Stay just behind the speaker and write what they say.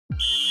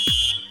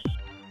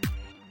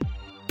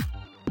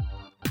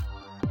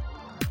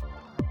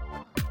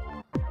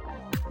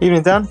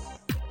Evening, Dan.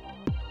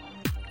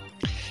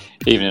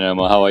 Evening,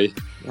 Omar. How are you?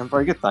 I'm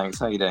very good, thanks.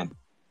 How are you doing?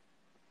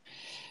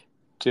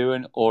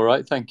 Doing all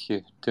right, thank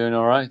you. Doing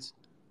all right.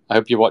 I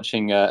hope you're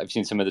watching. I've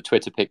seen some of the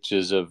Twitter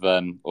pictures of,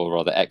 or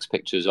rather X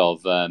pictures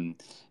of, the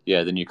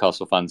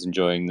Newcastle fans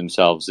enjoying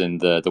themselves in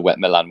the wet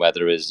Milan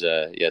weather is,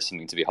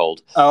 something to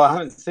behold. Oh, I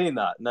haven't seen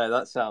that. No,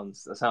 that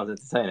sounds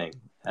entertaining.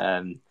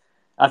 I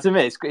have to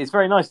admit, it's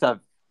very nice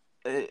to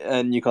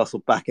have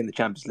Newcastle back in the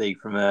Champions League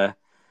from a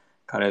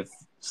kind of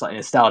slightly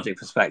nostalgic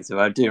perspective.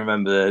 I do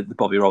remember the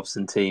Bobby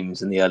Robson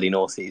teams in the early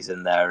noughties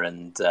in there,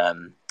 and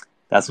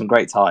they had some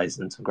great ties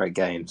and some great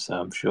games. So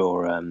I'm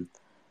sure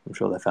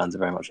their fans are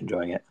very much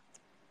enjoying it.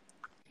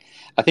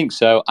 I think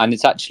so, and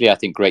it's actually, I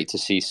think, great to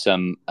see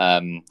some,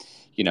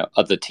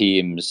 other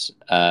teams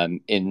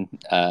in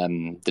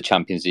the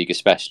Champions League,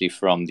 especially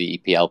from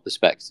the EPL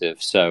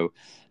perspective. So,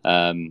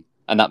 and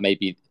that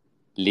maybe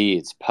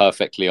leads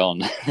perfectly on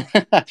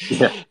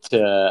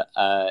to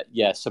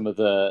some of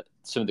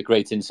the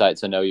great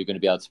insights I know you're going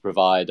to be able to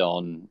provide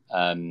on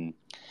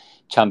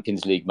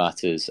Champions League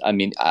matters. I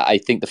mean, I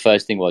think the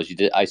first thing was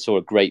I saw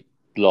a great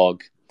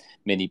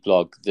mini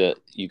blog that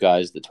you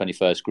guys, the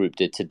 21st group,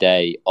 did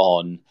today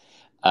on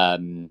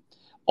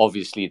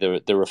obviously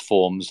the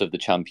reforms of the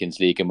Champions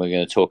League, and we're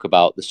going to talk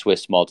about the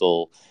Swiss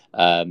model.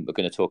 We're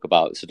going to talk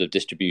about sort of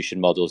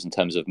distribution models in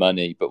terms of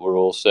money, but we're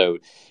also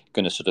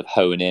going to sort of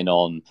hone in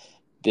on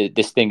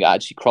this thing that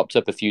actually cropped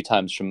up a few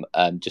times from,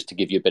 just to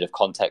give you a bit of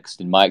context,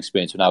 in my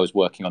experience when I was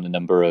working on a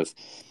number of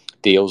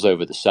deals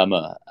over the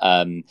summer,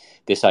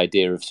 this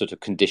idea of sort of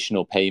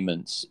conditional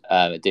payments,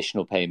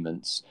 additional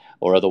payments,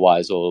 or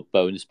otherwise, or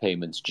bonus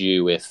payments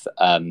due if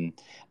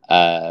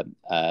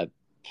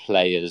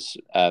players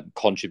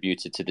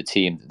contributed to the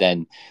team that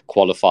then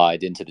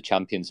qualified into the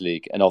Champions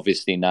League. And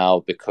obviously now,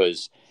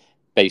 because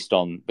based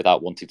on,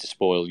 without wanting to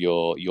spoil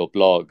your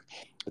blog,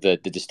 the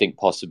distinct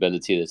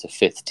possibility that a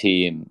fifth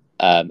team,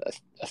 a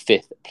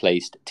fifth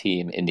placed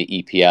team in the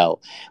EPL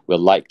will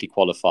likely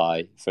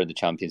qualify for the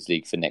Champions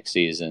League for next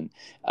season.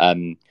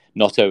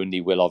 Not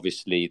only will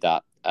obviously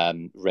that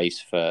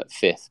race for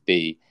fifth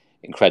be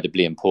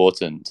incredibly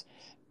important,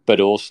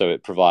 but also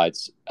it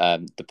provides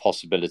the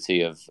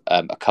possibility of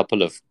a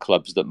couple of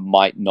clubs that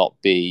might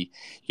not be,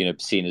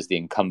 seen as the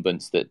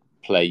incumbents that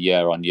play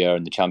year on year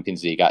in the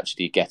Champions League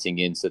actually getting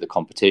into the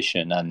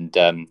competition and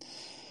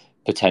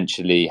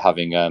potentially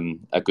having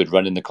a good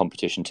run in the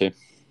competition too.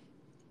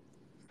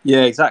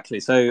 Yeah,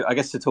 exactly. So I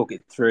guess to talk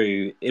it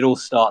through, it all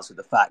starts with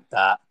the fact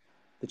that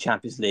the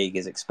Champions League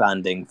is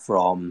expanding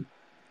from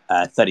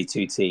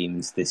 32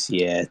 teams this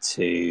year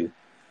to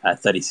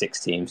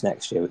 36 teams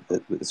next year with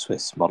the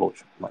Swiss model,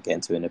 which we might get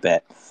into in a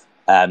bit.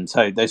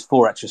 So those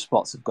 4 extra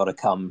spots have got to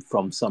come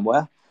from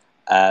somewhere.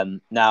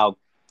 Now,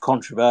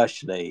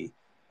 controversially,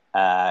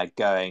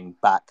 going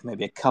back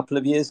maybe a couple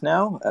of years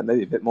now,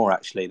 maybe a bit more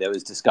actually, there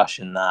was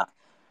discussion that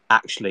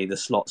actually the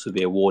slots would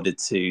be awarded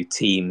to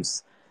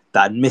teams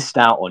that had missed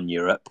out on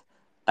Europe,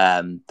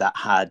 that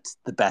had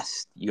the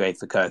best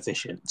UEFA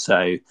coefficient.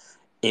 So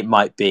it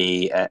might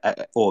be,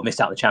 or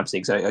missed out on the Champions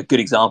League. So a good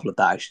example of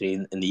that actually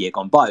in the year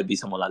gone by would be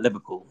someone like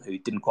Liverpool, who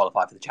didn't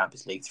qualify for the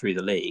Champions League through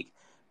the league,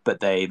 but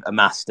they've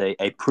amassed a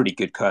pretty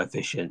good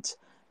coefficient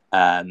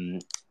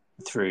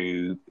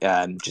through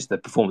just the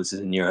performances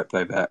in Europe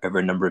over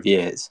a number of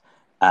years,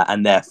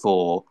 and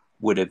therefore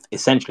would have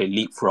essentially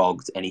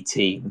leapfrogged any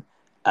team,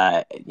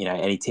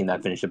 any team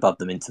that finished above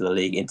them into the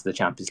league, into the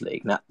Champions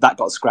League. Now that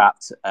got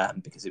scrapped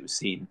because it was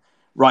seen,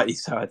 rightly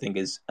so, I think,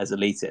 as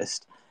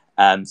elitist.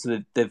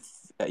 So they've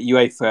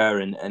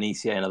UEFA and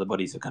ECA and other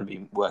bodies have kind of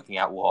been working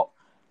out what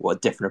a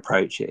different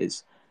approach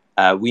is.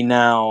 We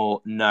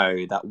now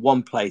know that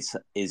one place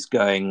is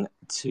going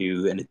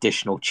to an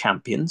additional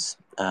champions.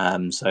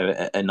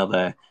 So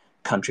another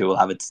country will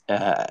have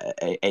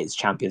its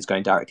champions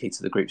going directly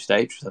to the group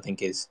stage, which I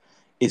think is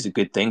a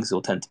good thing, because it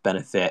will tend to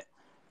benefit,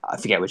 I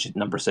forget which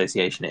number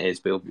association it is,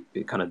 but it'll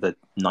be kind of the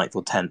 9th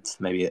or 10th,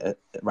 maybe a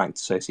ranked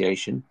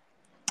association.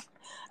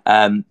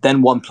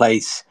 Then one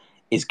place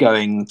is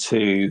going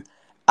to,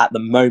 at the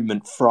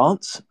moment,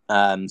 France.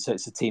 So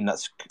it's a team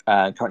that's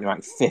currently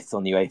ranked 5th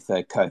on the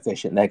UEFA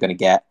coefficient. They're going to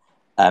get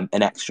an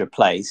extra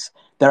place.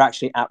 They're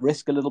actually at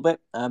risk a little bit,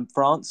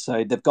 France.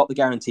 So they've got the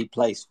guaranteed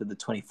place for the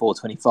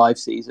 24-25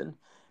 season.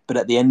 But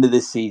at the end of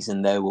this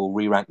season, they will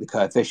re-rank the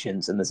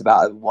coefficients, and there's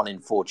about a 1 in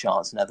 4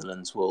 chance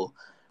Netherlands will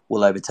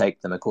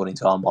overtake them according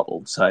to our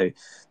model. So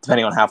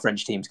depending on how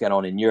French teams get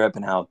on in Europe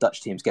and how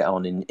Dutch teams get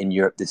on in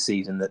Europe this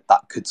season,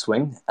 that could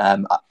swing.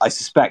 I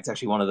suspect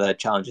actually one of the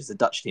challenges the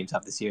Dutch teams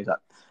have this year is that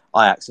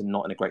Ajax are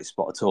not in a great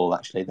spot at all.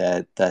 Actually,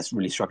 they're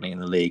really struggling in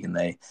the league, and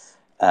they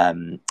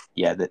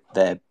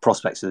their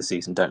prospects for the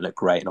season don't look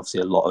great. And obviously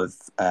a lot of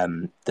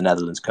the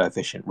Netherlands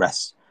coefficient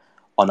rests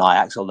on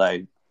Ajax,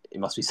 although it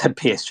must be said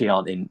PSG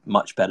aren't in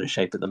much better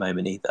shape at the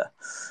moment either.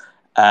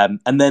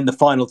 And then the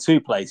final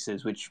 2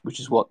 places, which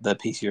is what the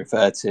piece you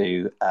refer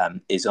to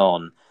is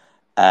on,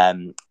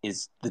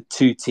 is the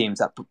 2 teams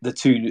that the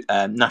 2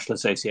 national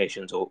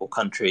associations or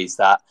countries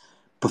that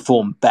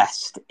perform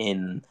best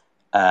in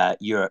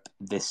Europe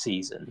this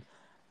season.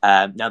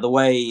 Now, the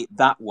way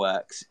that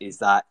works is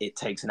that it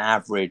takes an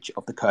average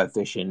of the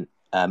coefficient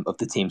of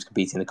the teams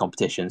competing in the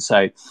competition.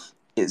 So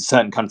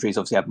certain countries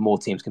obviously have more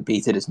teams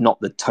competed. It's not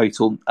the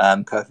total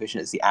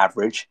coefficient, it's the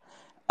average.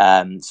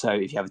 So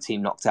if you have a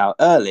team knocked out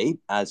early,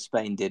 as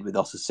Spain did with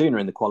Osasuna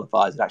in the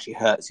qualifiers, it actually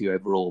hurts you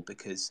overall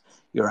because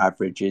your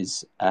average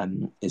is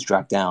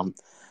dragged down.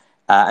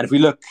 And if we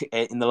look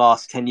in the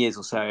last 10 years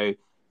or so,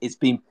 it's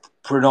been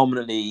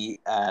predominantly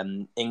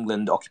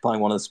England occupying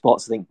one of the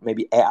spots. I think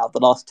maybe 8 out of the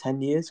last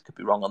 10 years. Could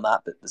be wrong on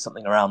that, but there's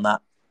something around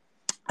that.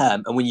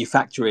 And when you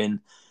factor in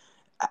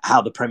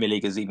how the Premier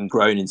League has even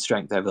grown in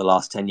strength over the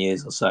last 10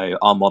 years or so,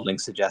 our modelling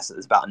suggests that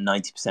there's about a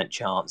 90%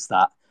 chance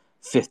that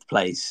fifth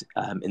place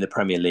in the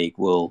Premier League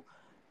will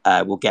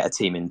get a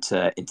team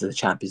into the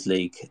Champions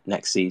League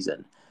next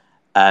season.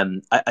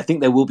 I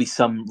think there will be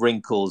some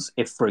wrinkles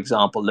if, for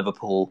example,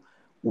 Liverpool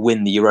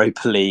win the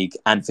Europa League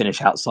and finish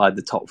outside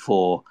the top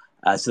four.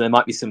 So there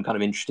might be some kind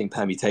of interesting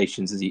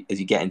permutations as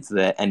you get into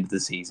the end of the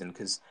season,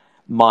 because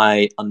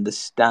my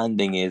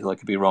understanding is, I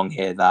could be wrong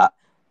here, that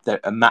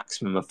a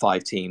maximum of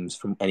 5 teams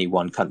from any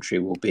one country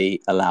will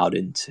be allowed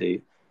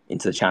into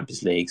the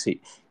Champions League. So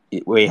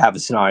we have a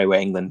scenario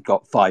where England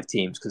got 5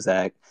 teams because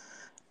they're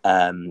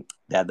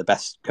the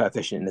best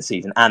coefficient in the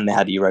season, and they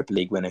had a Europa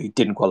League winner who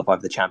didn't qualify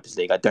for the Champions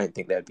League. I don't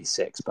think there would be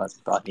 6, but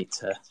I need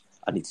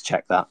to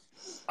check that.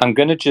 I'm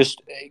going to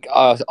just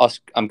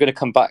ask. I'm going to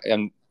come back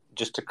and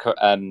just to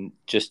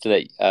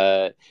let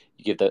you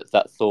give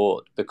that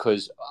thought,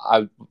 because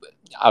I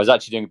was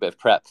actually doing a bit of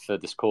prep for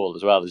this call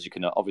as well, as you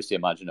can obviously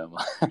imagine,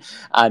 Omar.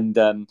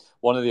 And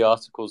one of the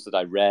articles that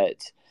I read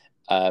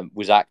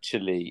was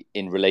actually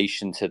in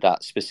relation to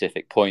that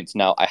specific point.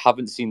 Now, I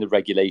haven't seen the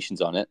regulations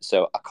on it,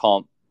 so I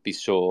can't be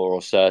sure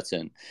or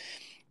certain.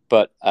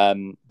 But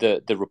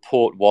the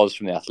report was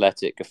from The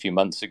Athletic a few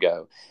months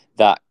ago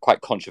that,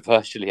 quite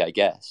controversially, I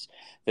guess,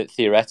 that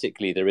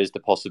theoretically there is the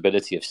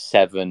possibility of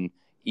 7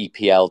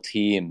 EPL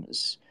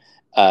teams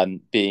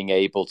being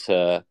able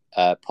to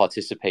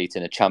participate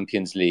in a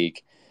Champions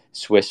League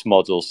Swiss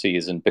model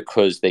season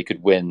because they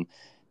could win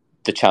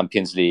the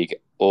Champions League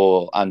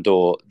or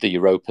the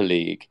Europa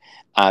League,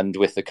 and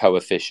with the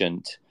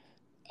coefficient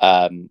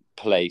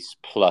place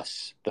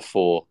plus the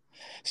 4.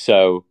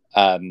 So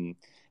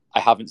I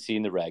haven't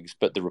seen the regs,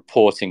 but the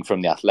reporting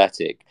from The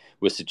Athletic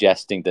was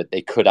suggesting that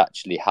they could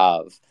actually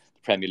have the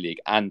Premier League,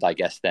 and I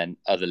guess then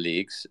other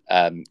leagues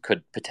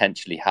could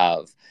potentially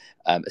have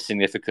a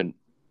significant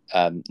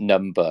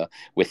number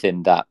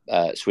within that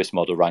Swiss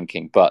model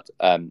ranking. But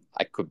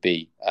I could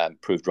be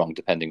proved wrong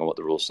depending on what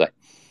the rules say.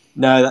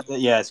 No,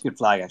 it's a good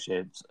flag,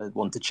 actually. I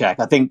want to check.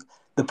 I think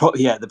the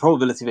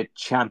probability of a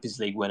Champions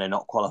League winner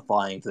not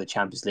qualifying for the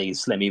Champions League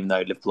is slim, even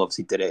though Liverpool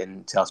obviously did it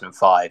in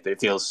 2005, but it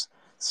feels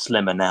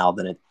slimmer now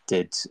than it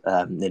did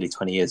nearly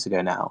 20 years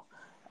ago now.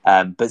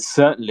 But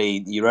certainly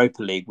the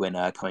Europa League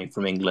winner coming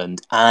from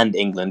England, and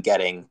England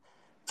getting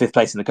 5th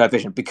place in the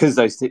coefficient, because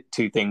those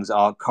two things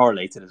are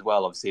correlated as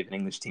well. Obviously, if an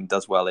English team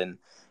does well in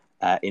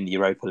the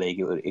Europa League,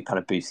 it kind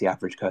of boosts the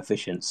average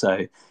coefficient.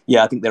 So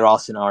yeah, I think there are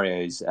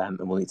scenarios, and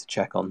we'll need to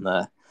check on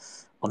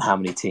how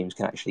many teams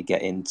can actually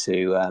get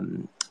into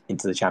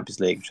the Champions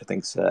League, which I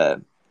think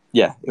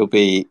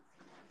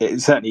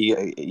it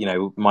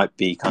certainly might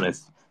be kind of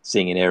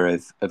seeing an era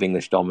of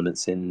English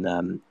dominance in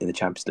the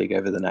Champions League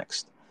over the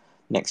next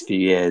few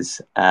years.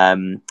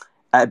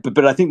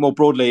 But I think more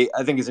broadly,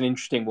 I think it's an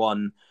interesting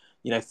one.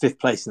 5th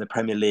place in the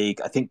Premier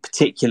League. I think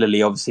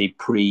particularly, obviously,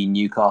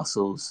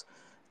 pre-Newcastle's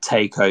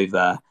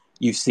takeover,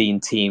 you've seen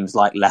teams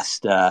like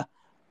Leicester,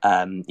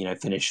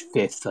 finish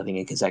 5th, I think,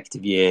 in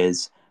consecutive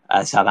years.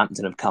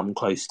 Southampton have come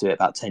close to it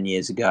about 10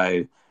 years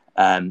ago.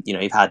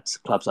 You've had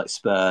clubs like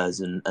Spurs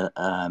and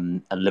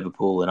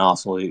Liverpool and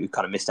Arsenal who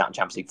kind of missed out on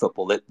Champions League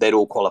football. They'd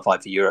all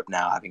qualified for Europe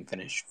now, having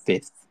finished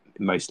 5th,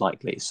 most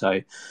likely.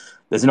 So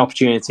there's an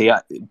opportunity.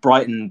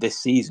 Brighton this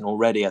season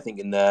already, I think,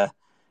 in the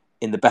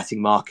betting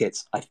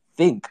markets, I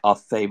think are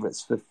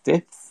favourites for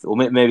 5th, or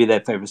maybe they're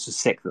favourites for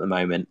 6th at the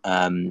moment,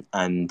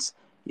 and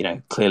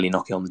clearly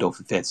knocking on the door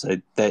for 5th. So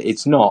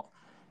it's not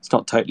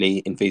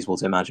totally infeasible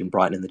to imagine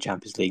Brighton in the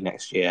Champions League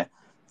next year.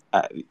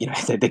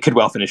 They could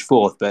well finish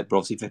 4th, but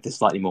obviously 5th is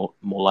slightly more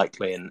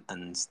likely,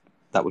 and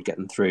that would get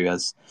them through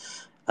as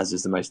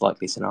is the most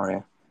likely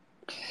scenario.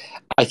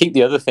 I think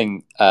the other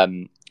thing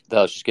that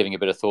I was just giving a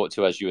bit of thought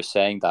to as you were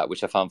saying that,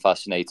 which I found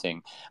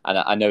fascinating, and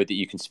I know that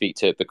you can speak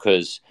to it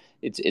because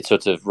it's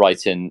sort of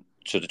right in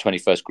sort of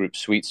 21st group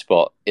sweet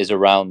spot, is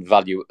around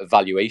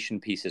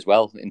valuation piece as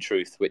well, in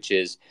truth, which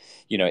is,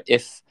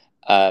 if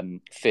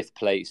 5th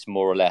place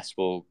more or less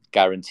will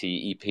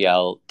guarantee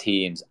EPL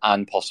teams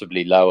and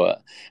possibly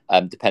lower,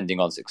 depending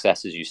on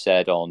success, as you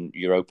said, on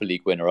Europa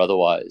League win or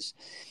otherwise,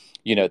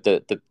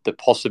 the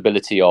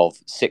possibility of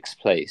 6th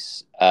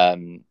place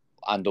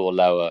and or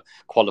lower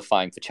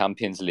qualifying for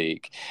Champions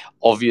League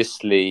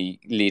obviously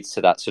leads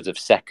to that sort of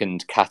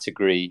second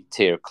category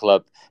tier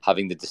club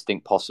having the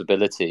distinct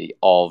possibility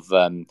of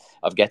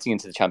getting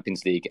into the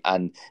Champions League,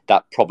 and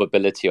that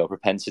probability or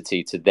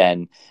propensity to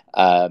then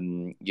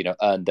earn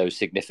those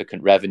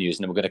significant revenues.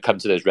 And we're going to come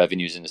to those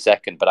revenues in a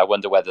second, but I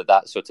wonder whether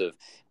that sort of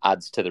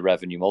adds to the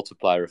revenue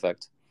multiplier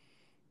effect.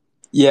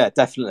 Yeah,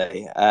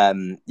 definitely. I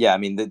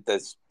mean,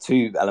 there's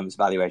two elements of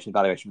valuation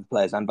for the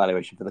players and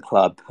valuation for the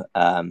club.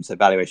 So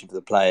valuation for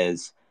the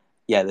players,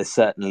 yeah, there's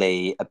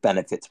certainly a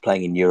benefit to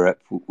playing in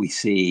Europe. We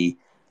see,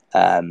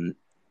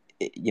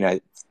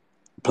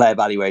 player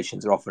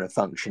valuations are often a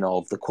function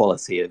of the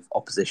quality of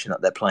opposition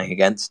that they're playing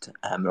against.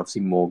 And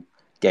obviously more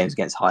games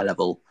against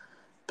high-level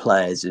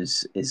players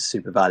is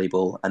super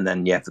valuable. And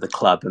then, yeah, for the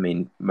club, I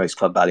mean, most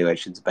club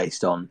valuations are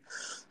based on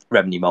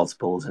revenue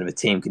multiples. And if a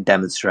team can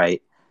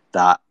demonstrate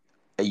that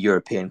a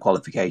European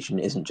qualification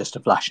isn't just a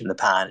flash in the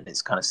pan and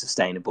it's kind of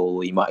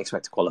sustainable, you might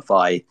expect to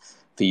qualify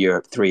for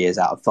Europe 3 years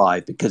out of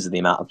 5 because of the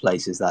amount of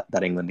places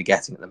that England are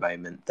getting at the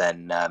moment,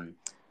 then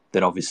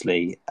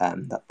obviously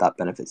that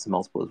benefits the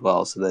multiple as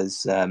well. So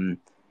there's then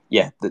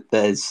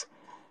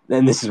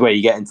this is where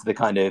you get into the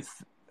kind of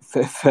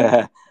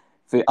for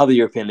other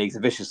European leagues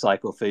a vicious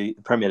cycle, for the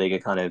Premier League a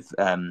kind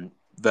of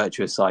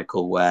virtuous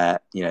cycle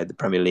where the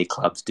Premier League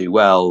clubs do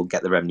well,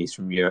 get the revenues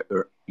from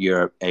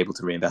Europe, able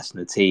to reinvest in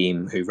the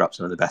team, hoover up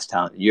some of the best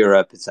talent in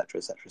Europe, etc.,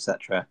 etc.,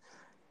 etc.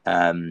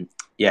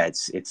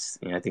 It's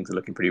things are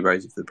looking pretty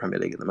rosy for the Premier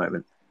League at the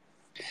moment.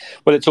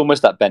 Well, it's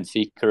almost that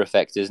Benfica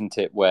effect, isn't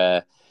it?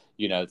 Where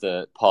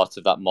the part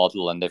of that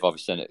model, and they've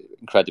obviously done it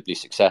incredibly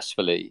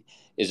successfully,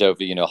 is over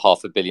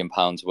 £500 million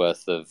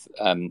worth of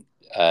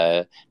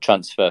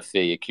transfer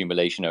fee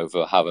accumulation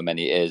over however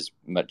many it is,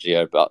 much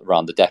about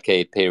around the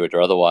decade period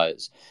or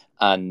otherwise,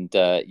 and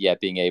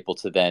being able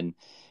to then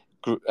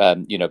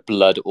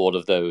blood all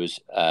of those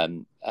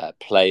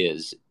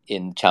players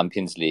in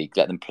Champions League,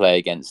 let them play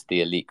against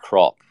the elite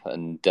crop,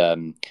 and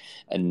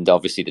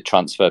obviously the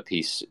transfer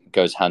piece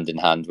goes hand in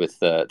hand with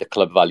the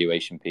club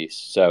valuation piece.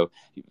 So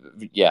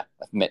yeah,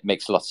 it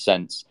makes a lot of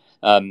sense.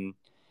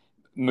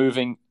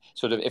 Moving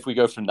sort of, if we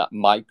go from that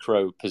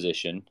micro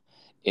position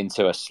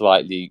into a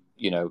slightly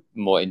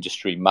more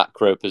industry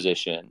macro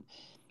position,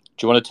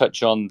 do you want to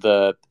touch on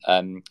the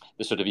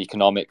sort of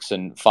economics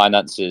and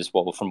finances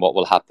from what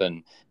will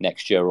happen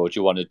next year, or do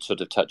you want to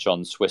sort of touch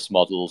on Swiss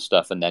model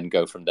stuff and then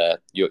go from there?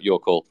 Your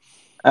call.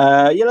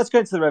 Let's go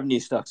into the revenue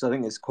stuff, because I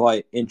think it's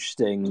quite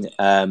interesting.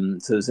 So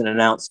there's an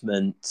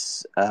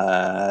announcement,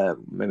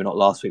 maybe not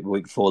last week, but the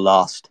week before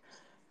last,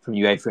 from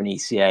UEFA and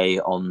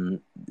ECA on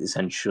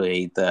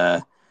essentially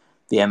the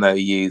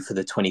MOU for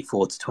the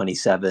 24 to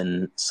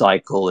 27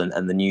 cycle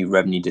and the new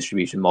revenue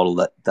distribution model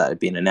that had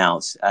been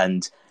announced.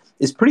 And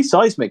it's pretty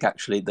seismic,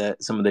 actually,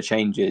 some of the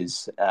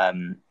changes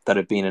that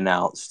have been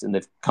announced, and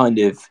they've kind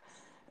of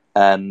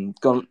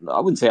gone, I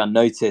wouldn't say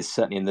unnoticed,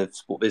 certainly in the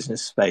sport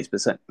business space,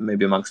 but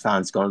maybe amongst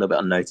fans, gone a little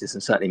bit unnoticed,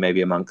 and certainly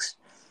maybe amongst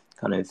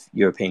kind of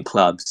European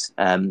clubs.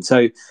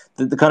 So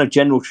the kind of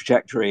general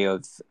trajectory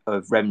of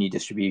revenue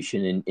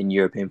distribution in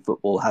European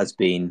football has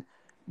been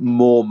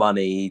more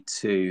money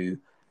to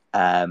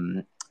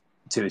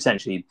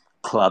essentially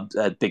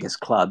biggest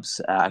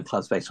clubs and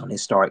clubs based on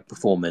historic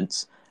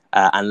performance,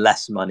 and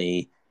less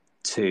money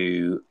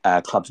to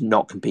clubs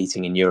not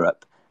competing in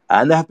Europe.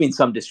 And there have been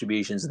some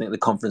distributions. I think the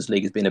Conference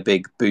League has been a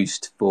big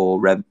boost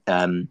for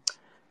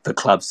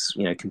clubs,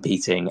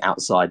 competing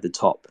outside the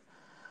top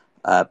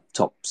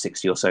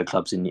 60 or so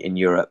clubs in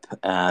Europe.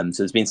 So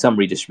there's been some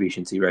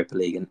redistribution to Europa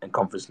League and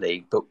Conference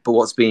League. But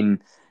what's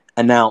been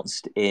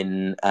announced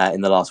in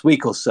the last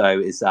week or so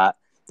is that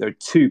there are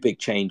two big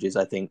changes,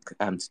 I think,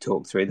 to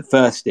talk through. The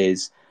first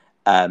is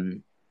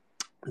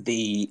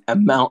the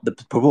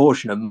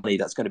proportion of money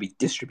that's going to be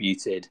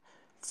distributed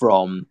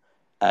from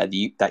that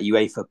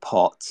UEFA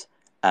pot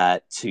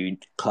to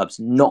clubs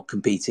not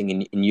competing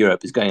in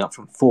Europe is going up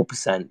from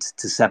 4%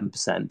 to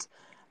 7%.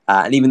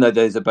 And even though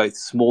those are both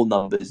small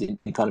numbers, in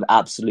kind of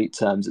absolute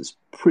terms, it's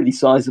pretty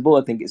sizable.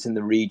 I think it's in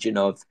the region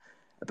of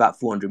about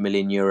 400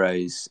 million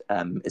euros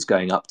is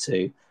going up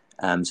to.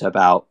 So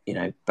about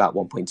 1.2,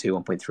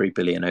 1.3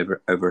 billion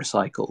over a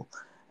cycle.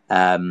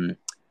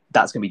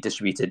 That's going to be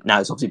distributed.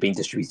 Now, it's obviously being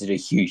distributed to a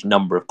huge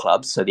number of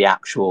clubs, so the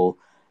actual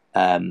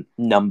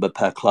number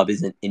per club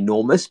isn't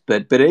enormous,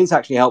 but it is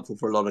actually helpful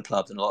for a lot of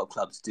clubs, and a lot of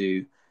clubs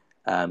do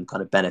kind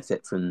of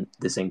benefit from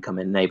this income.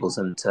 It enables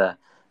them to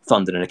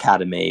fund an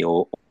academy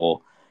or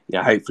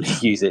hopefully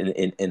use it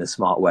in a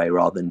smart way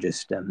rather than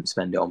just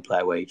spend it on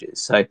player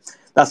wages. So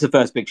that's the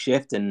first big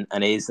shift, and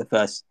it is the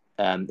first.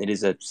 It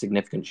is a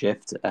significant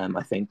shift,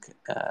 I think,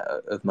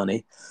 of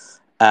money.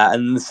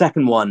 And the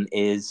second one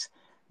is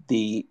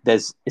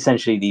there's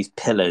essentially these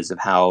pillars of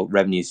how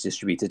revenue is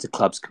distributed to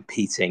clubs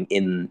competing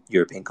in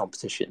European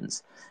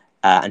competitions.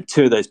 And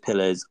two of those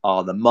pillars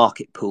are the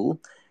market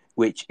pool,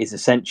 which is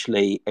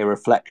essentially a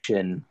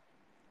reflection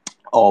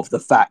of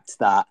the fact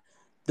that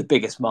the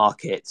biggest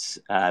markets,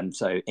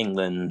 so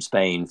England,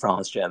 Spain,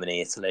 France, Germany,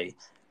 Italy,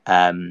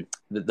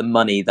 the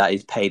money that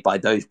is paid by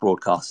those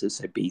broadcasters,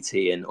 so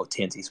BT or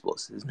TNT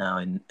Sports is now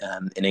in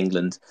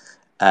England,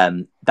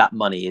 that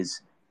money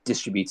is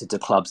distributed to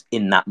clubs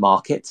in that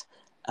market,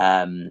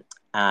 and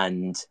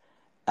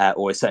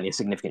or certainly a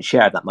significant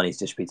share of that money is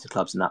distributed to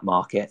clubs in that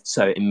market.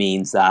 So it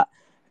means that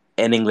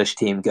an English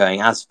team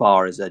going as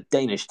far as a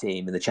Danish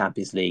team in the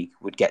Champions League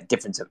would get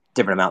different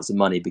amounts of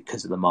money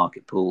because of the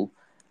market pool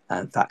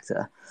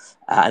factor.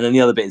 And then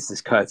the other bit is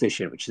this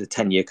coefficient, which is a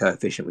 10-year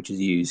coefficient, which is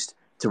used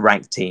to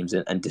rank teams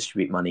and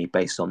distribute money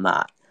based on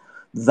that.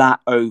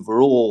 That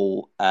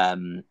overall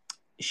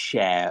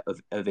share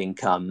of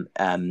income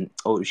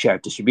or share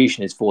of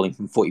distribution is falling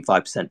from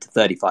 45% to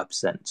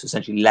 35%. So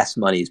essentially less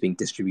money is being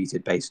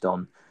distributed based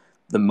on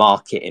the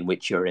market in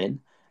which you're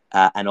in.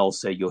 And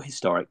also your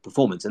historic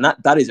performance. And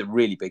that is a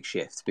really big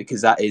shift,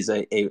 because that is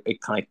a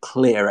kind of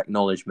clear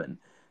acknowledgement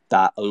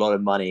that a lot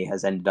of money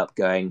has ended up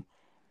going,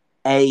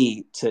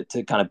 to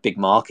kind of big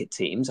market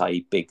teams,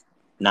 i.e. big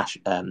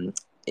international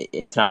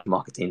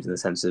market teams in the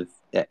sense of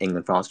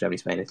England, France, Germany,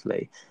 Spain,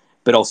 Italy,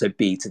 but also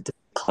B, to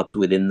clubs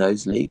within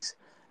those leagues.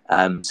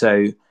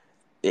 So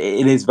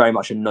it is very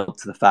much a nod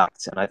to the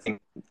fact, and I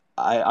think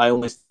I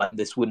almost like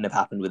this wouldn't have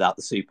happened without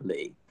the Super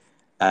League.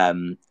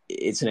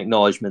 It's an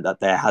acknowledgement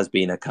that there has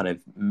been a kind of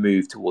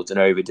move towards an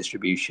over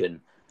distribution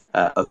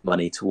of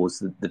money towards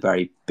the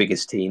very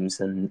biggest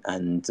teams, and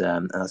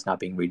that's now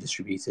being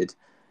redistributed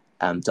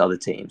to other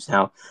teams.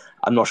 Now,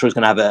 I'm not sure it's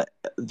going to have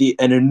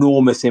an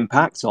enormous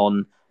impact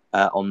on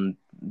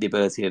the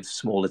ability of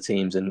smaller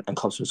teams and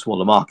clubs from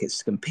smaller markets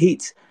to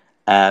compete,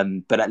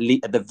 but at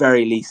the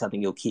very least, I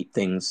think you'll keep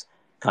things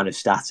kind of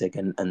static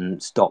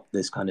and stop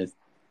this kind of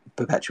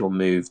perpetual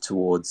move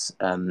towards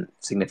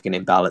significant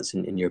imbalance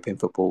in European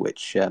football,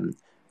 which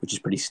is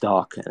pretty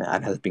stark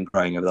and has been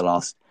growing over the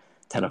last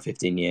 10 or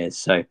 15 years.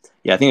 So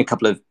yeah, I think a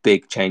couple of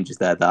big changes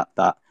there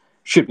that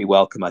should be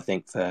welcome, I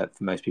think, for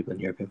most people in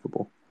European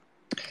football.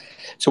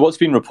 So what's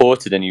been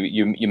reported, and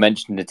you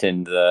mentioned it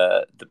in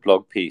the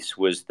blog piece,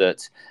 was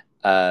that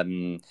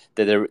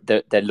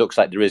there looks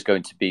like there is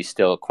going to be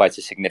still quite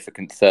a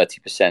significant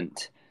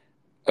 30%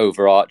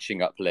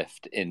 overarching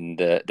uplift in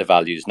the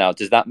values. Now,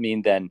 does that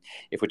mean then,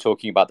 if we're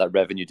talking about that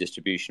revenue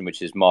distribution,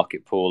 which is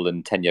market pool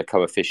and 10-year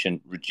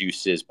coefficient,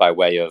 reduces by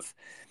way of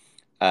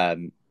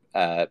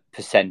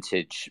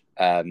percentage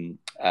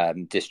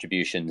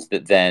distributions,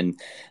 that then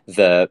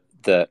the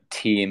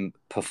team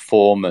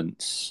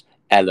performance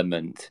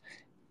element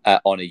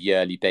on a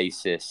yearly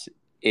basis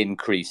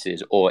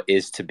increases, or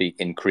is to be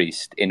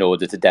increased, in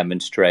order to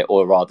demonstrate,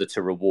 or rather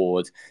to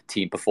reward,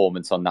 team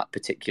performance on that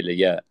particular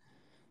year?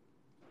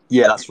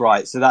 Yeah, that's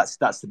right. So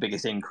that's the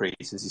biggest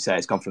increase, as you say.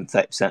 It's gone from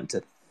 30%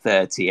 to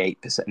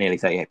 38%, nearly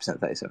 38%,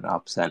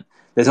 37.5%.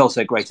 There's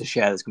also a greater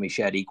share that's going to be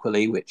shared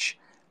equally, which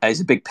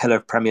is a big pillar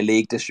of Premier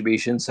League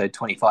distribution. So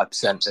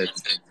 25% of,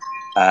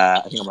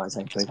 I think I'm right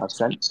saying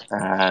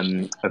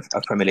 25%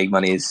 of Premier League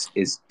money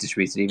is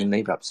distributed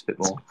evenly, perhaps a bit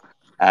more.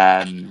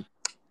 I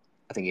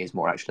think it is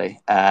more, actually.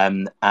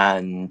 And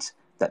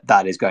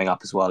that is going up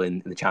as well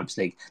in the Champions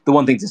League. The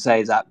one thing to say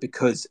is that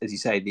because, as you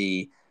say,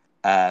 the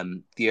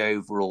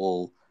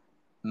overall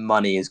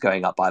money is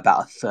going up by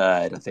about a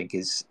third, I think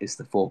is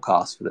the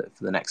forecast for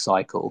the next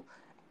cycle,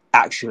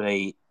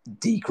 actually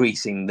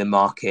decreasing the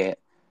market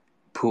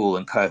pool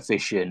and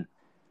coefficient,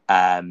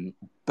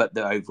 but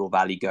the overall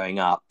value going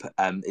up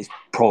is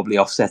probably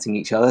offsetting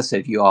each other. So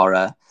if you are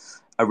a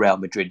Real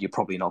Madrid, you're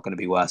probably not going to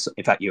be worse.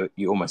 In fact, you're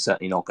almost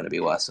certainly not going to be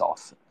worse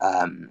off.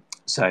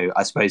 So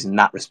I suppose in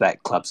that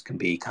respect, clubs can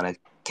be kind of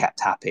kept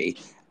happy.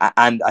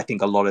 And I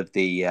think a lot of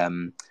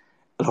the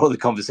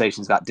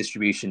conversations about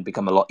distribution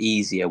become a lot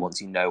easier once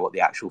you know what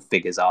the actual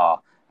figures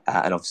are.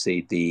 And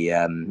obviously the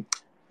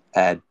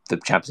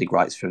Champions League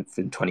rights from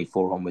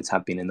 24 onwards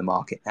have been in the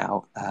market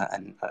now,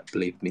 and I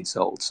believe been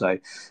sold. So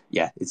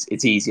yeah,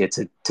 it's easier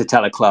to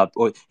tell a club,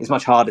 or it's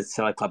much harder to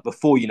tell a club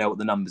before you know what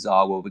the numbers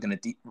are. Well, we're going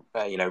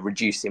to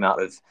reduce the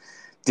amount of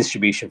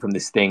distribution from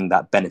this thing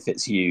that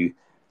benefits you.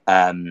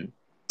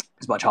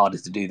 It's much harder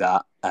to do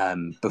that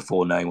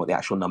before knowing what the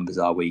actual numbers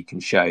are, where you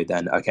can show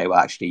then, okay, well,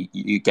 actually,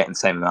 you're getting the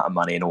same amount of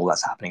money, and all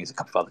that's happening is a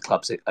couple of other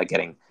clubs are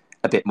getting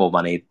a bit more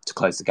money to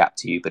close the gap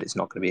to you, but it's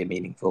not going to be a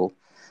meaningful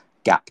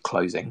gap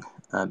closing,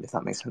 if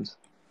that makes sense.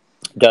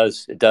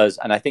 It does.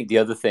 And I think the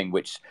other thing,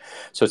 which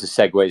sort of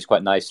segues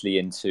quite nicely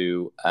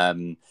into,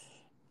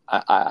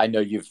 I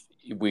know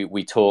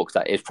we talked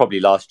that it's probably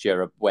last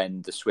year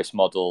when the Swiss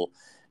model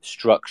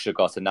structure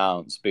got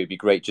announced, but it'd be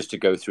great just to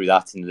go through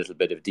that in a little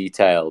bit of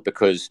detail,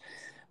 because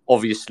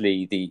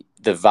obviously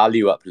the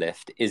value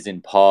uplift is in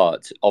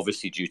part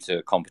obviously due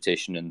to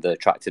competition and the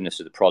attractiveness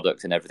of the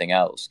product and everything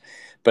else,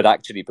 but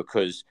actually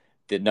because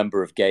the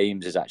number of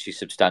games is actually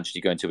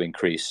substantially going to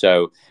increase.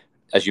 So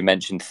as you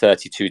mentioned,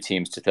 32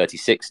 teams to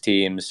 36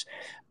 teams.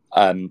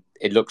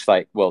 It looks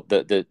like, well,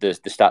 the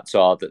stats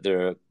are that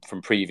there are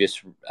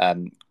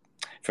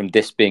from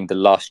this being the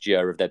last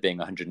year of there being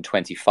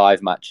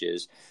 125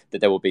 matches,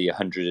 that there will be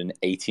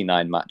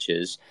 189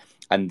 matches,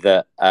 and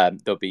that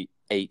there'll be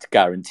 8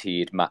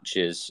 guaranteed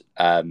matches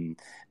in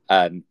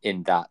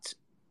that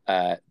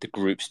the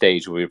group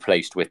stage will be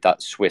replaced with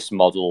that Swiss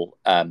model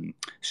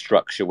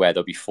structure where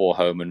there'll be 4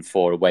 home and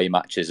 4 away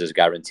matches as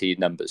guaranteed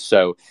numbers.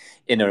 So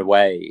in a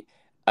way,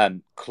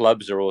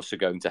 clubs are also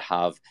going to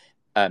have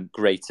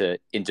greater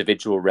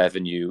individual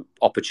revenue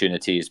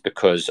opportunities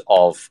because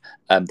of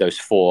those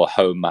 4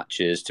 home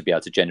matches to be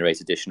able to generate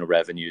additional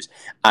revenues.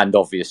 And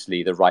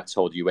obviously the rights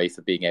holder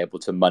UEFA being able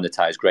to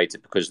monetize greater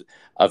because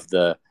of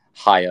the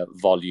higher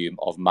volume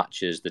of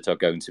matches that are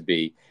going to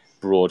be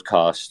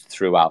broadcast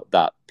throughout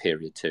that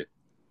period too.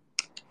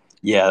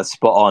 Yeah,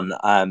 spot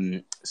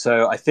on.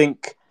 So I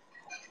think,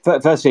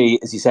 firstly,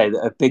 as you say,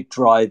 a big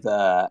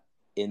driver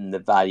in the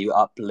value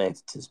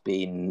uplift has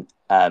been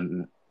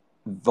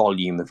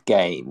volume of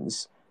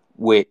games,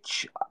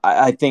 which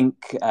I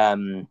think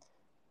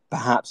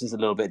perhaps is a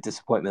little bit of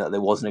disappointment that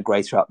there wasn't a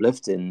greater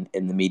uplift in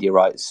the media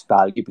rights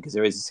value, because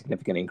there is a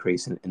significant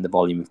increase in the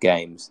volume of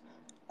games.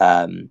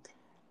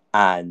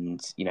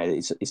 And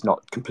it's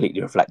not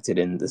completely reflected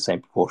in the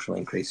same proportional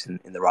increase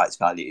in the rights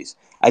values.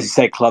 As you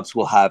say, clubs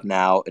will have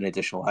now an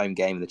additional home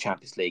game in the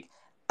Champions League,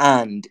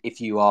 and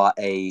if you are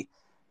a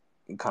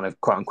kind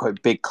of quote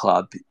unquote big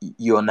club,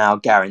 you are now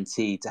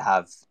guaranteed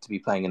to be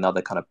playing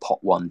another kind of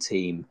pot one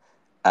team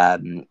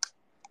at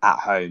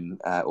home,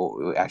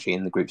 or actually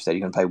in the group stage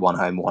you can play one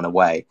home, one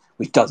away,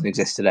 which doesn't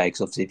exist today,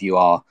 because obviously if you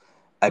are,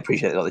 I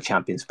appreciate the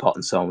Champions pot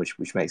and so on,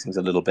 which makes things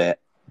a little bit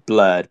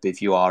blurred, but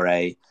if you are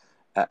a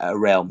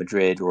Real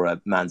Madrid or a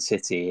Man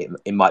City,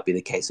 it might be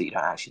the case that you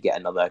don't actually get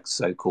another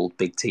so-called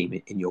big team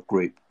in your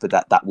group. But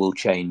that will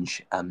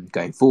change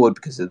going forward,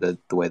 because of the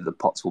way that the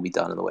pots will be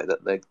done and the way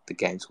that the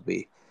games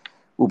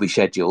will be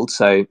scheduled.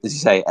 So as you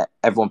say,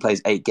 everyone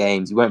plays 8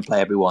 games. You won't play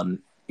everyone.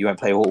 You won't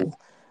play all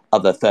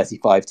other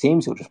 35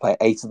 teams. You'll just play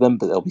 8 of them,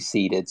 but they'll be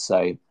seeded.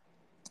 So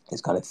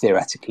it's kind of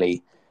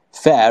theoretically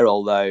fair,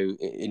 although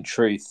in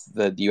truth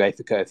the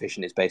UEFA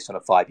coefficient is based on a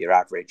 5-year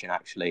average, and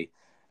actually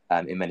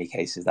in many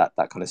cases that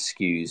kind of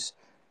skews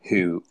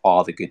who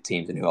are the good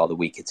teams and who are the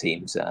weaker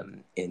teams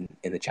in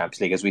the Champions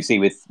League, as we see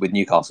with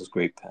Newcastle's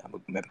group.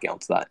 We'll maybe get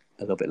onto that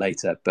a little bit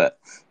later, but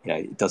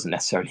it doesn't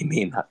necessarily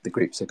mean that the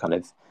groups are kind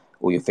of,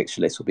 or your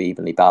fixture list will be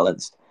evenly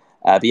balanced.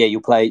 But yeah,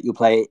 you'll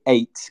play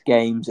 8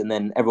 games, and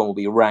then everyone will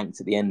be ranked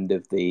at the end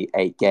of the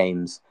 8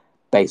 games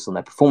based on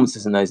their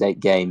performances in those 8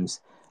 games.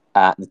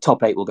 The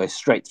top 8 will go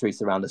straight through to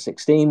the round of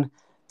 16.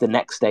 The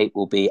next 8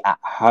 will be at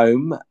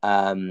home,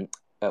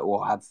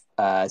 or have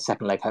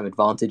second leg home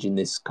advantage in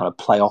this kind of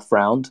playoff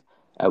round,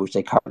 which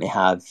they currently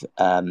have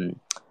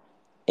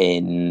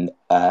in.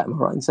 Am I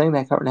right in saying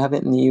they currently have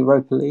it in the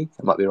Europa League?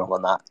 I might be wrong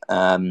on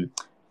that.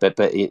 But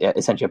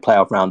essentially a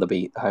playoff round, they'll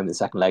be home in the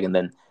second leg, and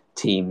then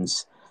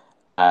teams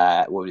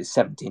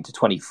 17 to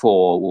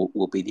 24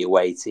 will be the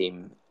away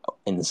team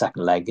in the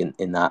second leg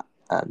in that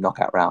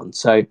knockout round.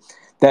 So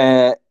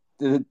I've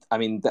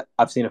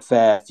seen a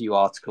fair few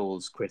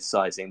articles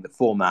criticising the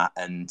format,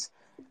 and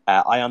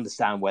I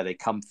understand where they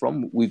come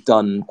from. We've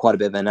done quite a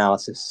bit of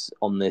analysis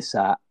on this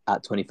at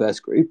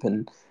 21st Group,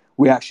 and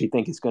we actually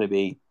think it's going to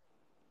be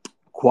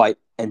quite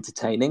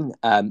entertaining.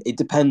 It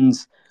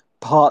depends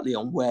partly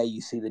on where you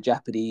see the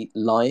jeopardy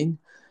lying.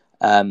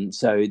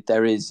 So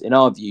there is, in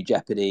our view,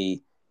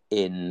 jeopardy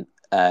in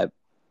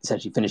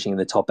essentially finishing in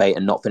the top 8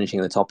 and not finishing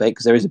in the top 8,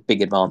 because there is a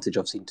big advantage,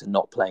 obviously, to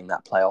not playing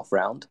that playoff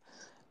round.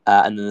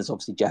 And then there's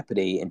obviously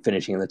jeopardy in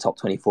finishing in the top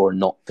 24 and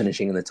not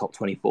finishing in the top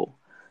 24.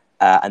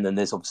 And then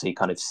there's obviously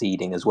kind of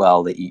seeding as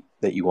well, that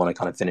you want to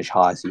kind of finish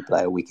higher, so you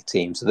play a weaker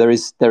team. So there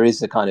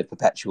is a kind of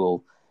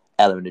perpetual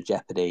element of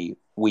jeopardy,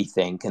 we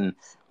think. And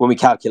when we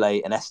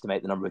calculate and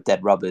estimate the number of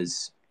dead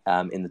rubbers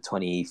in the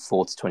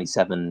 24 to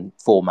 27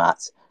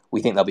 format,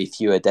 we think there'll be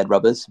fewer dead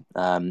rubbers,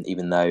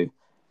 even though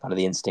kind of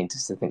the instinct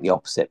is to think the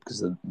opposite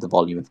because of the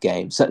volume of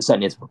games,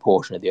 certainly as a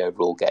proportion of the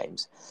overall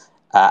games.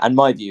 And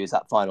my view is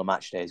that final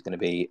match day is going to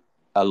be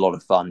a lot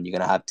of fun. You're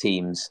going to have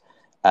teams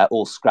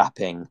all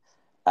scrapping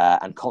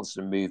and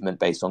constant movement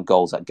based on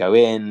goals that go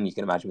in. You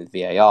can imagine with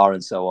VAR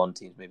and so on,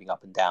 teams moving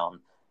up and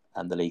down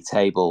the league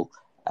table.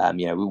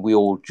 We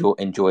all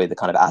enjoy the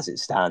kind of as it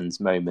stands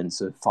moments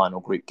of final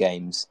group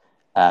games.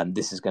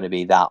 This is going to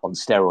be that on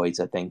steroids,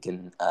 I think,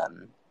 in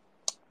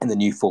the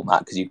new format,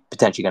 because you're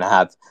potentially going to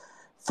have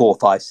 4,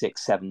 5,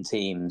 6, 7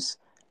 teams,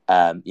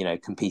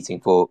 competing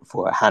for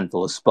a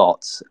handful of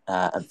spots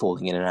and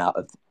falling in and out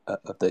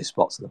of those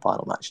spots in the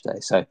final match day.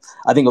 So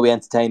I think it'll be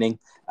entertaining.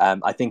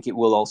 I think it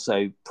will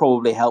also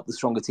probably help the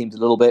stronger teams a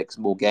little bit, because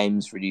more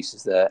games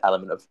reduces the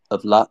element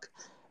of luck.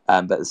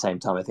 But at the same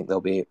time, I think there'll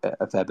be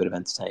a fair bit of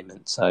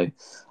entertainment. So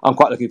I'm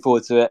quite looking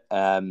forward to it.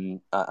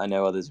 I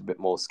know others are a bit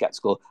more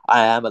sceptical.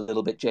 I am a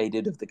little bit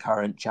jaded of the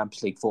current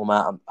Champions League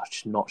format. I'm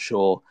just not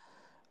sure.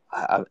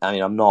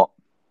 I'm not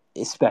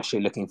especially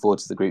looking forward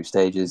to the group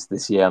stages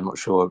this year. I'm not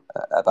sure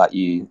about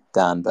you,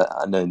 Dan, but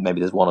I know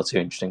maybe there's 1 or 2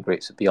 interesting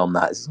groups, but beyond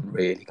that, it doesn't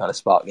really kind of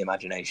spark the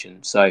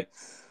imagination. So,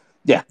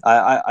 yeah,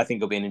 I think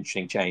it'll be an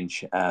interesting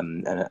change,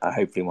 and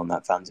hopefully one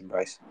that fans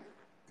embrace.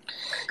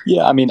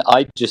 Yeah,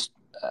 I just,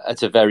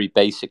 at a very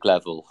basic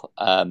level,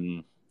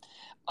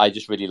 I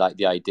just really like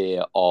the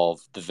idea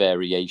of the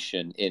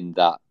variation in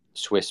that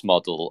Swiss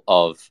model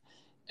of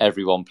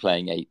everyone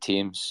playing 8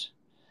 teams.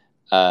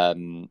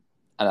 And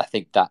I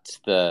think that's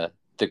the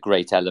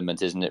great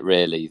element, isn't it,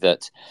 really,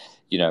 that,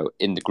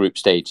 in the group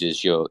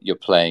stages, you're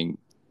playing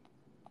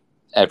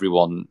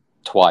everyone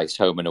twice,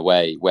 home and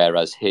away,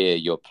 whereas here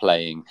you're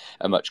playing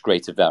a much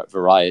greater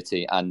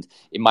variety. And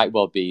it might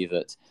well be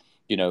that,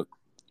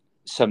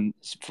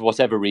 for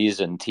whatever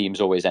reason,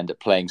 teams always end up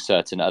playing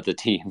certain other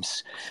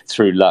teams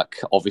through luck,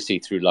 obviously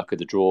through luck of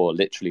the draw,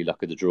 literally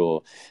luck of the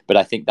draw. But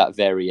I think that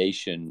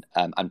variation,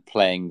 and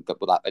playing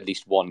that at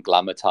least one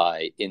glamour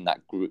tie in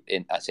that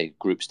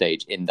group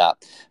stage, in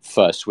that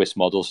first Swiss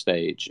model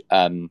stage,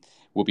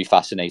 will be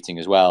fascinating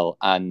as well.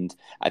 And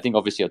I think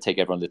obviously it'll take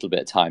everyone a little bit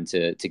of time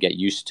to get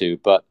used to.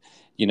 But,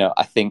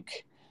 I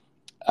think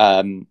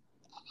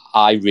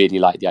I really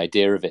like the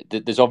idea of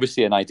it. There's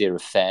obviously an idea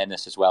of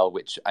fairness as well,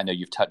 which I know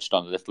you've touched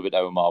on a little bit,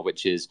 Omar,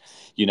 which is,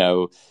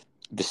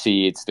 the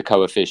seeds, the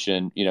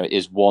coefficient,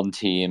 is one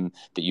team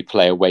that you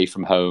play away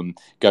from home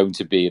going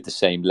to be at the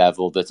same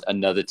level that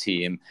another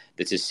team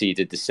that is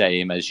seeded the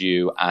same as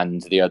you,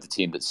 and the other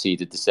team that's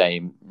seeded the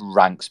same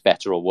ranks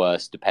better or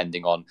worse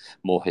depending on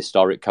more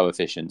historic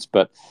coefficients.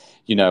 But,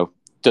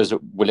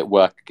 will it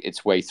work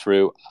its way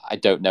through? I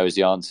don't know is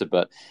the answer,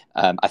 but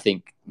I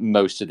think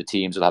most of the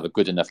teams will have a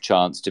good enough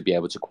chance to be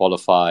able to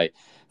qualify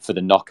for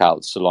the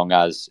knockouts, so long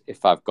as,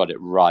 if I've got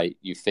it right,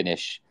 you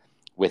finish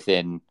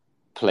within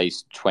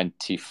place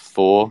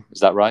 24.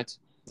 Is that right?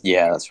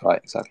 Yeah, that's right,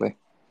 exactly.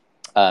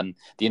 The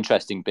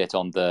interesting bit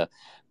on the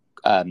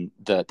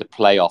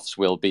playoffs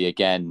will be,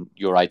 again,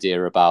 your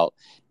idea about,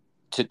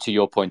 to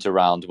your point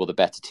around, will the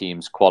better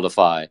teams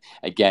qualify?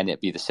 Again,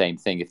 it'd be the same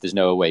thing. If there's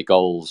no away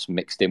goals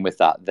mixed in with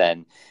that,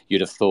 then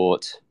you'd have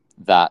thought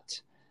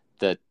that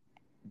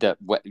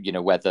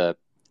whether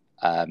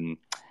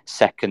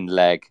second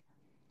leg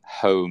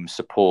home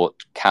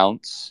support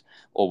counts,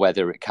 or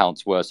whether it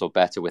counts worse or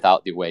better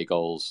without the away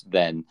goals,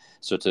 then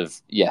sort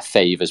of,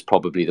 favours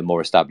probably the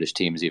more established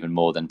teams even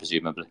more than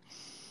presumably.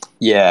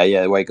 Yeah,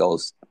 away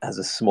goals has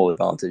a small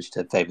advantage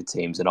to favoured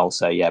teams, and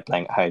also,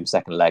 playing at home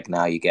second leg,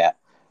 now you get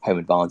home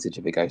advantage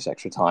if it goes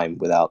extra time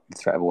without the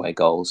threat of away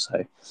goals.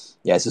 So,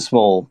 it's a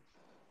small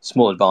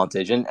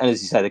advantage. And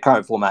as you say, the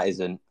current format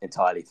isn't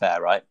entirely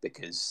fair, right?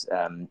 Because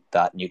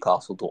that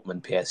Newcastle,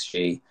 Dortmund,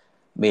 PSG,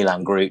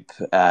 Milan group,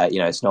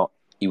 it's not.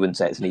 You wouldn't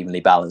say it's an evenly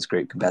balanced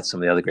group compared to some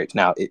of the other groups.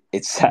 Now,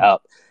 it's set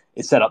up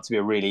to be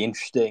a really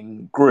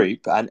interesting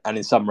group, and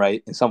in some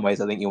ways,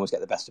 I think you almost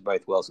get the best of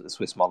both worlds with the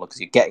Swiss model, because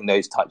you're getting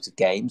those types of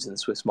games in the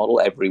Swiss model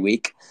every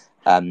week.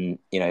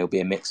 It'll be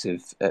a mix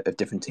of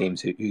different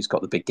teams who's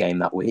got the big game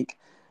that week,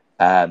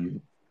 but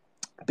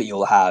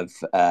you'll have,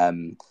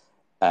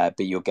 but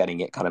you're getting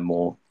it kind of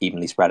more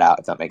evenly spread out,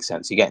 if that makes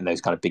sense. You're getting those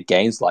kind of big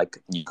games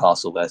like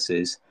Newcastle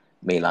versus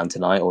Milan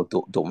tonight, or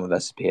Dortmund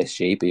versus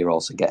PSG, but you're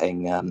also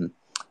getting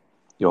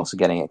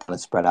it kind of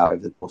spread out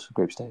over the course of the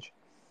group stage.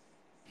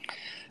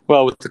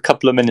 Well, with a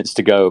couple of minutes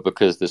to go,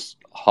 because this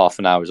half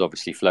an hour has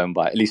obviously flown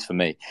by, at least for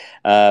me.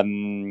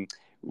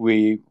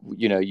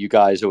 You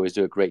guys always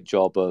do a great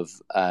job of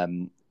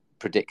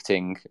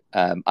predicting.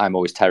 I'm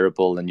always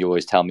terrible, and you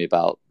always tell me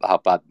about how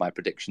bad my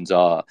predictions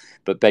are.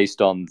 But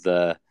based on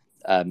the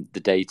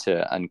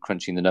data and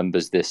crunching the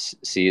numbers this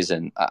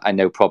season, I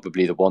know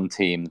probably the one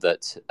team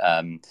that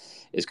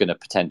is going to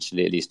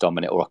potentially at least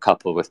dominate, or a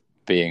couple, with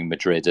being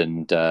Madrid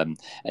and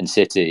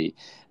City.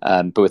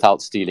 But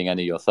without stealing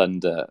any of your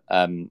thunder,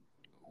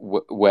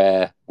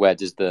 where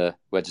does the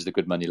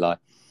good money lie?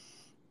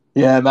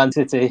 Yeah, Man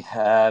City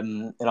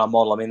in our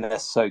model. I mean, they're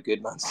so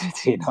good, Man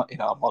City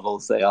in our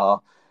models. They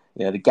are,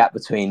 the gap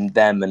between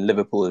them and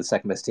Liverpool, the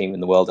second best team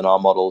in the world in our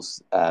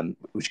models,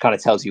 which kind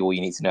of tells you all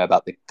you need to know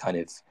about the kind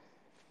of,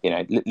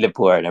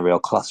 Liverpool are in a real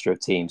cluster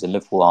of teams, and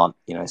Liverpool aren't,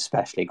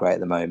 especially great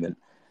at the moment.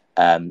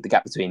 The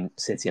gap between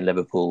City and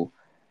Liverpool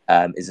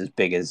is as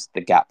big as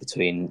the gap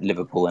between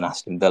Liverpool and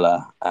Aston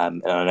Villa.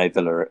 And I know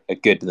Villa are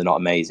good, but they're not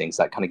amazing.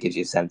 So that kind of gives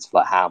you a sense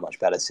of how much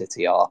better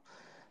City are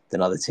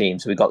than other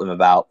teams. So we got them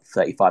about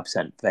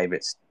 35%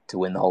 favourites to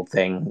win the whole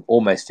thing,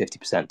 almost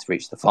 50% to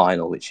reach the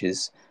final, which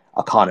is,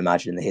 I can't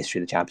imagine in the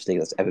history of the Champions League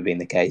that's ever been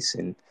the case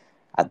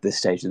at this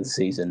stage of the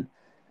season,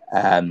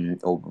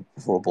 or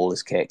before a ball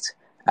is kicked.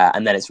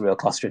 And then it's a real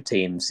cluster of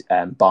teams,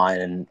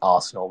 Bayern and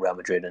Arsenal, Real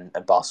Madrid and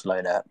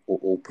Barcelona,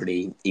 all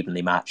pretty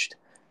evenly matched.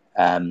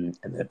 And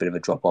a bit of a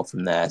drop off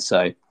from there.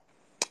 So,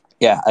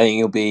 I think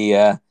it'll be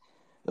a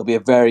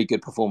very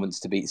good performance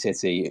to beat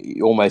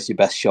City. Almost your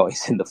best shot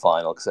is in the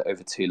final, because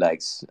over 2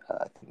 legs,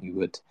 I think you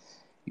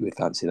would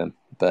fancy them.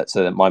 But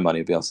so my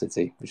money would be on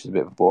City, which is a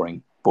bit of a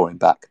boring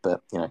back.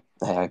 But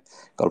got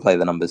to play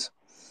the numbers.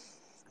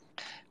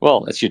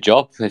 Well, it's your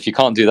job. If you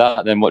can't do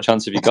that, then what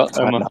chance have you got,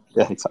 Omar?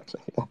 Yeah, exactly.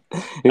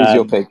 Who's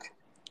your pick?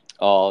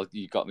 Oh,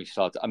 you got me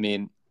started. I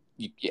mean,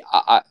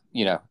 I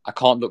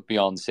can't look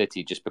beyond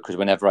City, just because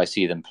whenever I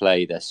see them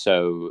play, they're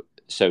so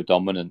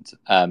dominant.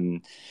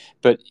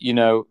 But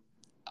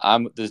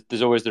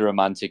there's always the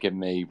romantic in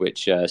me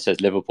which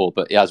says Liverpool.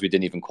 But as we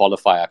didn't even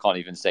qualify, I can't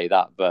even say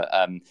that. But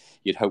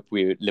you'd hope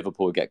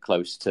Liverpool would get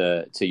close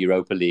to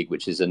Europa League,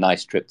 which is a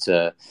nice trip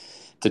to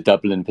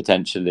Dublin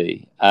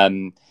potentially.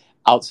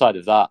 outside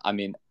of that, I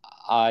mean,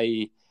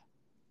 I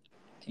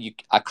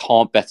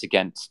can't bet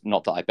against.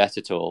 Not that I bet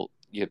at all.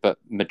 Yeah, but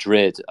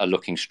Madrid are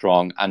looking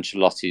strong.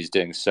 Ancelotti's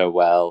doing so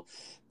well.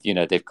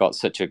 They've got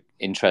such an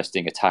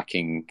interesting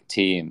attacking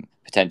team,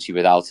 potentially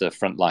without a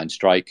frontline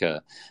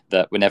striker,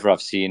 that whenever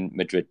I've seen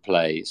Madrid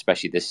play,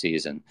 especially this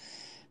season,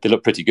 they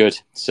look pretty good.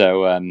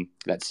 So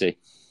let's see.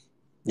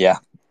 Yeah,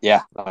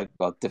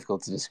 well,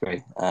 difficult to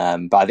disagree.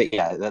 But I think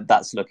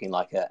that's looking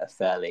like a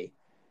fairly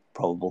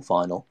probable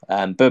final.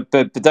 But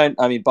don't.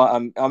 I mean, but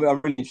I'm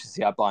really interested to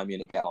see how Bayern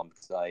Munich get on,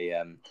 because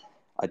I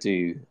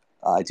do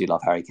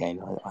love Harry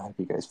Kane. I hope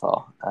he goes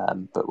far.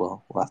 But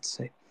we'll have to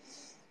see.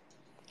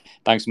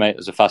 Thanks, mate. It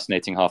was a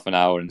fascinating half an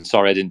hour, and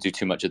sorry I didn't do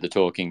too much of the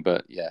talking,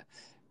 but yeah,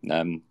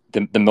 the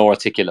more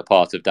articulate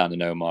part of Dan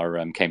and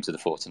Omar came to the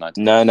fore tonight.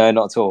 No,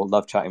 not at all.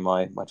 Love chatting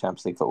my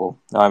Champions League football.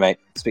 All right, mate.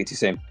 Speak to you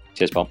soon.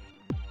 Cheers, Bob.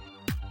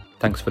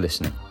 Thanks for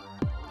listening.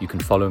 You can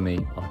follow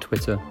me on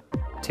Twitter,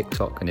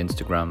 TikTok and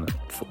Instagram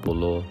at Football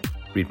Law,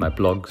 read my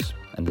blogs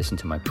and listen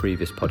to my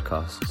previous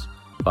podcasts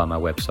via my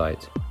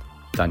website,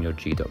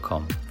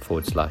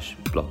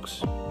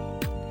 danielg.com/blogs.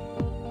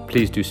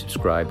 Please do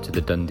subscribe to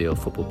the Done Deal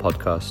Football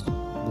Podcast,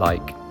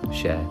 like,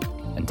 share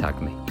and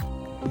tag me.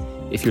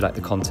 If you like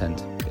the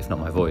content, if not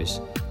my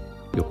voice,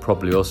 you'll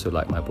probably also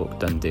like my book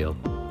Done Deal,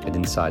 an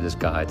insider's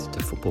guide to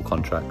football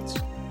contracts,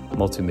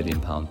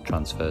 multi-million-pound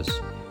transfers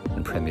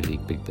and Premier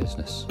League big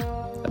business.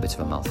 A bit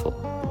of a mouthful.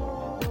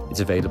 It's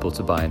available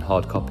to buy in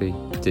hard copy,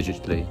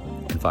 digitally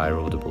and via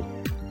Audible.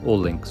 All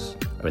links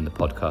are in the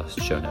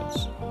podcast show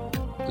notes.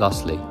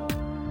 Lastly,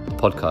 the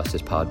podcast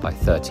is powered by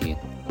 13,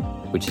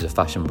 which is a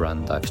fashion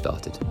brand I've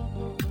started.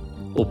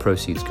 All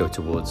proceeds go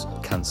towards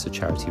cancer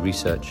charity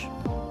research,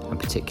 and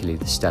particularly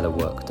the stellar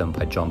work done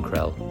by John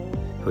Krell,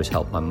 who has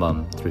helped my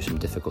mum through some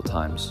difficult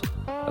times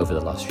over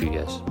the last few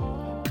years.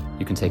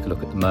 You can take a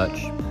look at the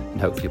merch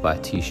and hopefully buy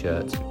a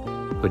t-shirt,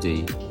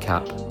 hoodie,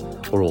 cap,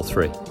 or all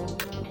three.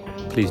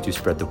 Please do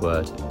spread the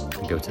word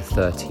and go to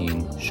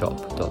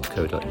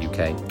 13shop.co.uk.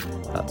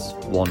 That's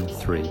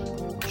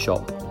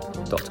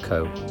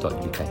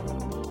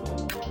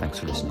 13shop.co.uk. Thanks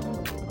for listening.